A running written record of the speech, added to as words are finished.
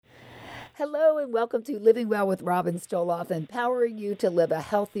Hello and welcome to Living Well with Robin Stoloff, empowering you to live a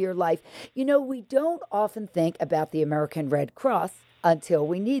healthier life. You know, we don't often think about the American Red Cross until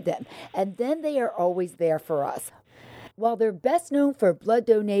we need them, and then they are always there for us. While they're best known for blood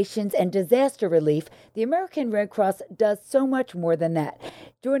donations and disaster relief, the American Red Cross does so much more than that.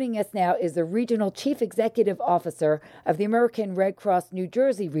 Joining us now is the Regional Chief Executive Officer of the American Red Cross New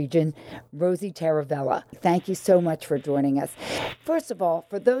Jersey region, Rosie Taravella. Thank you so much for joining us. First of all,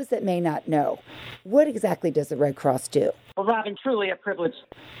 for those that may not know, what exactly does the Red Cross do? Well, Robin, truly a privilege.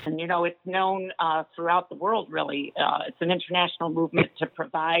 And, you know, it's known throughout the world, really. It's an international movement to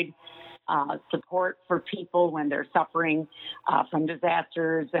provide support for people when they're suffering from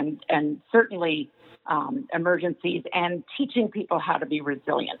disasters and certainly emergencies, and teaching people how to be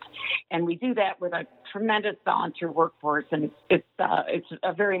resilient. And we do that with a tremendous volunteer workforce, and it's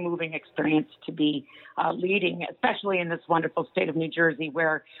a very moving experience to be leading, especially in this wonderful state of New Jersey,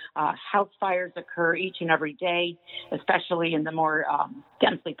 where house fires occur each and every day, especially in the more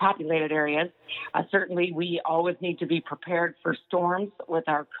densely populated areas. Certainly, we always need to be prepared for storms with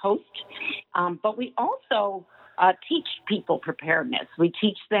our coast, but we also teach people preparedness. We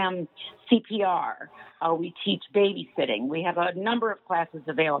teach them CPR. We teach babysitting. We have a number of classes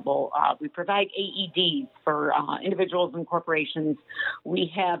available. We provide AEDs for individuals and corporations.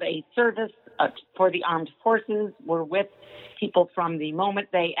 We have a service for the armed forces. We're with people from the moment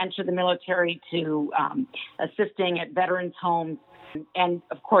they enter the military to assisting at veterans' homes. And,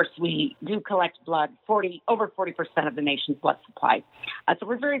 of course, we do collect blood, over 40% of the nation's blood supply. So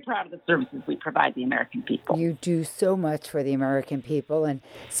we're very proud of the services we provide the American people. You do so much for the American people. And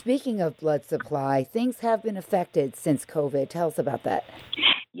speaking of blood supply, things have been affected since COVID. Tell us about that.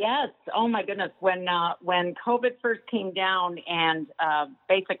 Yes. Oh, my goodness. When COVID first came down and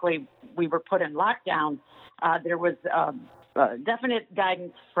basically we were put in lockdown, there was definite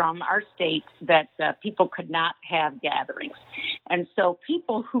guidance from our state that people could not have gatherings. And so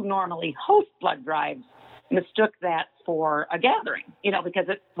people who normally host blood drives mistook that for a gathering, because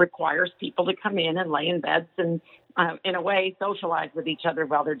it requires people to come in and lay in beds and, in a way, socialize with each other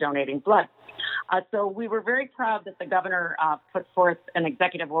while they're donating blood. So we were very proud that the governor put forth an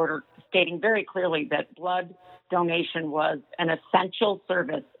executive order stating very clearly that blood donation was an essential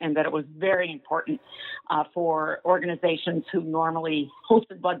service and that it was very important for organizations who normally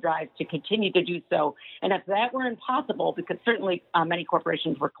hosted blood drives to continue to do so. And if that were impossible, because certainly many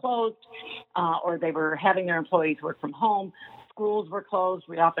corporations were closed or they were having their employees work from home, schools were closed.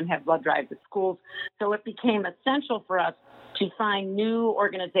 We often have blood drives at schools. So it became essential for us to find new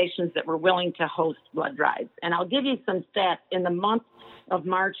organizations that were willing to host blood drives. And I'll give you some stats. In the month of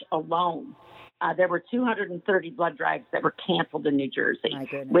March alone, there were 230 blood drives that were canceled in New Jersey, My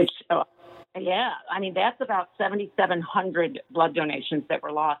goodness. which, that's about 7,700 blood donations that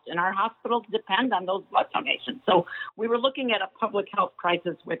were lost. And our hospitals depend on those blood donations. So we were looking at a public health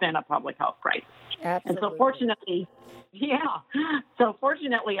crisis within a public health crisis. Absolutely. And so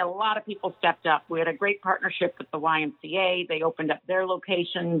fortunately, a lot of people stepped up. We had a great partnership with the YMCA. They opened up their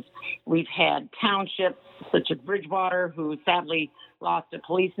locations. We've had townships such as Bridgewater, who sadly lost a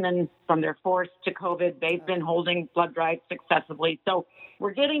policeman from their force to COVID. They've been holding blood drives successfully. So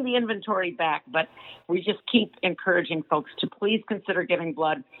we're getting the inventory back, but we just keep encouraging folks to please consider giving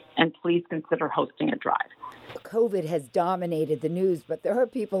blood and please consider hosting a drive. COVID has dominated the news, but there are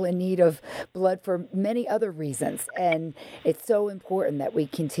people in need of blood for many other reasons. And it's so important that we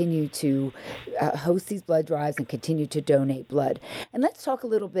continue to host these blood drives and continue to donate blood. And let's talk a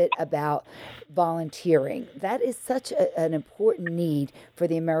little bit about volunteering. That is such an important need for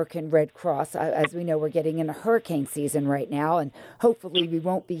the American Red Cross. As we know, we're getting into hurricane season right now, and hopefully we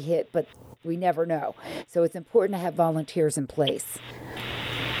won't be hit, but we never know. So it's important to have volunteers in place.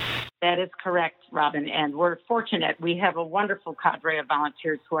 That is correct, Robin, and we're fortunate. We have a wonderful cadre of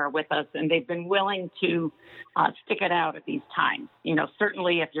volunteers who are with us, and they've been willing to stick it out at these times.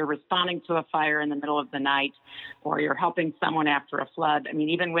 Certainly if you're responding to a fire in the middle of the night or you're helping someone after a flood.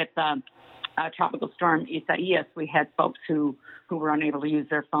 Even with Tropical Storm Isaias, we had folks who were unable to use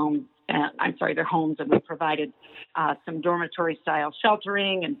their phones. Their homes, and we provided some dormitory-style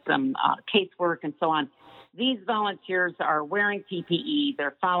sheltering and some casework and so on. These volunteers are wearing PPE.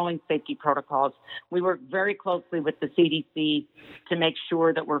 They're following safety protocols. We work very closely with the CDC to make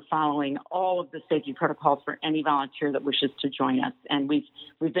sure that we're following all of the safety protocols for any volunteer that wishes to join us. And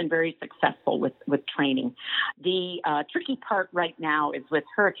we've been very successful with training. The tricky part right now is with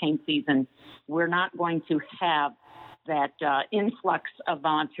hurricane season, we're not going to have that influx of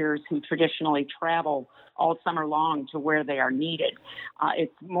volunteers who traditionally travel all summer long to where they are needed.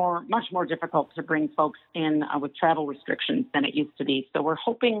 It's much more difficult to bring folks in with travel restrictions than it used to be. So we're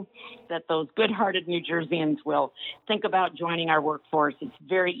hoping that those good-hearted New Jerseyans will think about joining our workforce. It's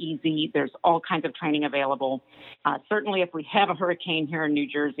very easy. There's all kinds of training available. Certainly, if we have a hurricane here in New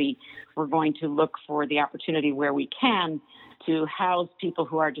Jersey, we're going to look for the opportunity where we can to house people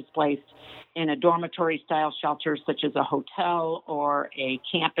who are displaced in a dormitory-style shelter, such as a hotel or a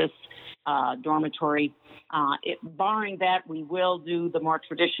campus dormitory. Barring that, we will do the more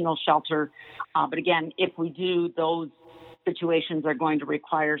traditional shelter. But again, if we do, those situations are going to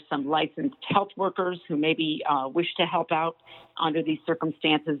require some licensed health workers who maybe wish to help out under these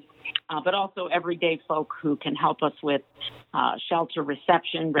circumstances, but also everyday folk who can help us with shelter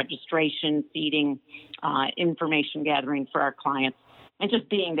reception, registration, feeding, information gathering for our clients, and just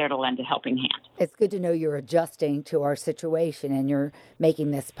being there to lend a helping hand. It's good to know you're adjusting to our situation and you're making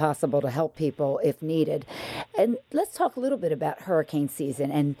this possible to help people if needed. And let's talk a little bit about hurricane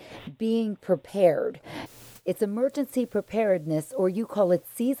season and being prepared. It's emergency preparedness, or you call it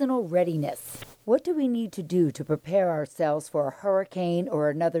seasonal readiness. What do we need to do to prepare ourselves for a hurricane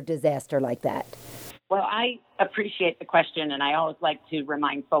or another disaster like that? Well, I appreciate the question, and I always like to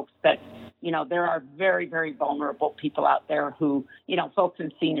remind folks that, there are very, very vulnerable people out there who, folks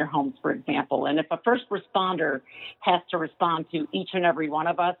in senior homes, for example. And if a first responder has to respond to each and every one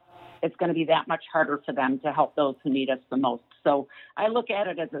of us, it's going to be that much harder for them to help those who need us the most. So I look at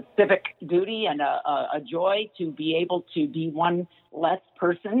it as a civic duty and a joy to be able to be one less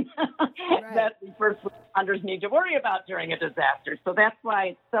person that the first responders need to worry about during a disaster. So that's why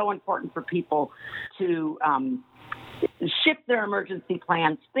it's so important for people to shift their emergency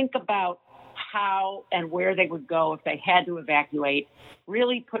plans, think about how and where they would go if they had to evacuate,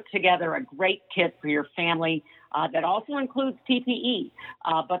 really put together a great kit for your family that also includes PPE,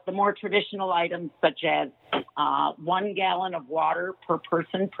 but the more traditional items such as 1 gallon of water per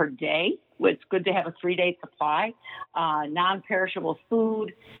person per day. It's good to have a 3-day supply, non-perishable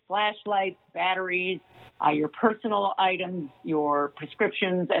food, flashlights, batteries, your personal items, your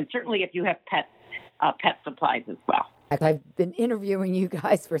prescriptions, and certainly if you have pets, pet supplies as well. I've been interviewing you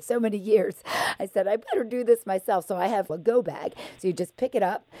guys for so many years. I said, I better do this myself. So I have a go bag. So you just pick it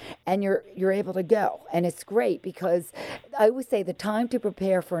up and you're able to go. And it's great because I always say the time to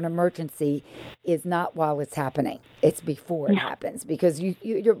prepare for an emergency is not while it's happening. It's before it happens, because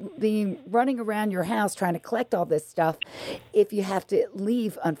you're being running around your house trying to collect all this stuff if you have to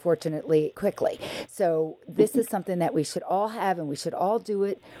leave, unfortunately, quickly. So this is something that we should all have, and we should all do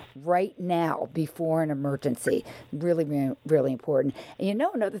it right now before an emergency. Really, really important. And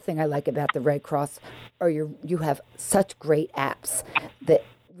another thing I like about the Red Cross are you have such great apps that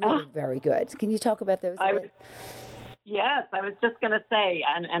really very good. Can you talk about those? Yes, I was just going to say,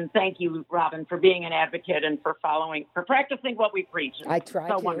 and thank you, Robin, for being an advocate and for practicing what we preach. I try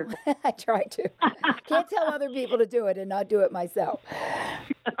to. Wonderful. I try to. Can't tell other people to do it and not do it myself.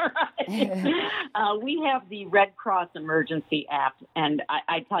 Right. We have the Red Cross Emergency app, and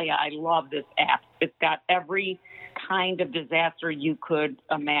I tell you, I love this app. It's got every kind of disaster you could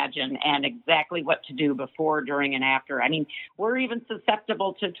imagine and exactly what to do before, during, and after. I mean, we're even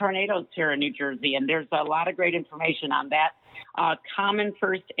susceptible to tornadoes here in New Jersey, and there's a lot of great information on that. Common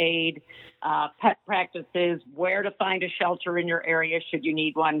first aid, pet practices, where to find a shelter in your area should you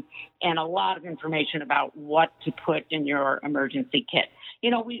need one, and a lot of information about what to put in your emergency kit.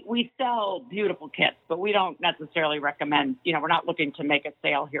 We sell beautiful kits, but we don't necessarily recommend, we're not looking to make a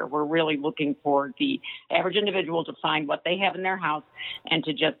sale here. We're really looking for the average individual to find what they have in their house and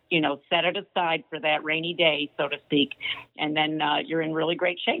to just, set it aside for that rainy day, so to speak. And then you're in really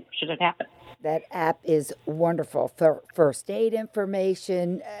great shape should it happen. That app is wonderful for first aid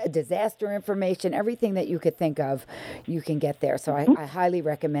information, disaster information, everything that you could think of, you can get there. So I highly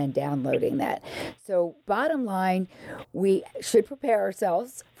recommend downloading that. So bottom line, we should prepare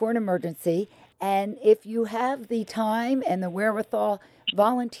ourselves for an emergency. And if you have the time and the wherewithal,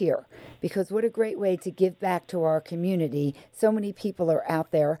 volunteer, because what a great way to give back to our community. So many people are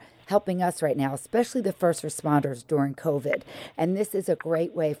out there helping us right now, especially the first responders during COVID. And this is a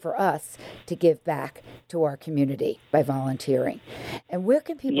great way for us to give back to our community by volunteering. And where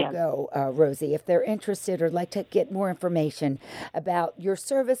can people go, Rosie, if they're interested or like to get more information about your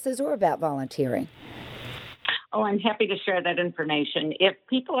services or about volunteering? Oh, I'm happy to share that information. If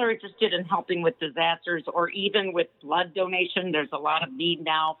people are interested in helping with disasters or even with blood donation, there's a lot of need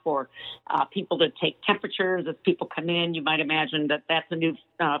now for people to take temperatures. As people come in, you might imagine that that's a new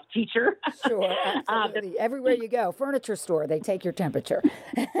feature. Sure, absolutely. Everywhere you go, furniture store, they take your temperature.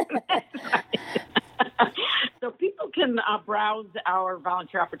 So people can browse our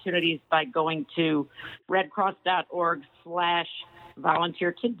volunteer opportunities by going to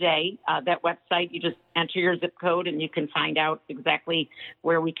redcross.org/volunteer today. That website, you just enter your zip code and you can find out exactly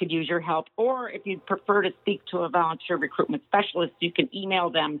where we could use your help. Or if you'd prefer to speak to a volunteer recruitment specialist, you can email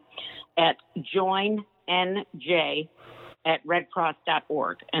them at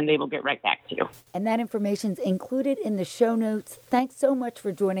joinnj@redcross.org, and they will get right back to you. And that information is included in the show notes. Thanks so much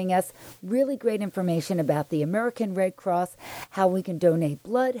for joining us. Really great information about the American Red Cross, how we can donate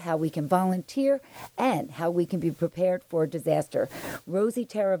blood, how we can volunteer, and how we can be prepared for disaster. Rosie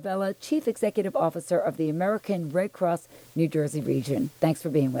Taravella, Chief Executive Officer of the American Red Cross New Jersey region. Thanks for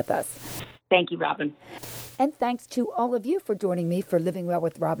being with us. Thank you, Robin. And thanks to all of you for joining me for Living Well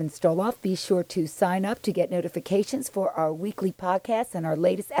with Robin Stoloff. Be sure to sign up to get notifications for our weekly podcasts and our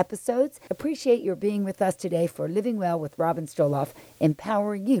latest episodes. Appreciate your being with us today for Living Well with Robin Stoloff,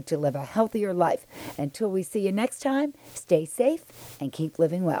 empowering you to live a healthier life. Until we see you next time, stay safe and keep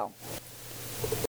living well.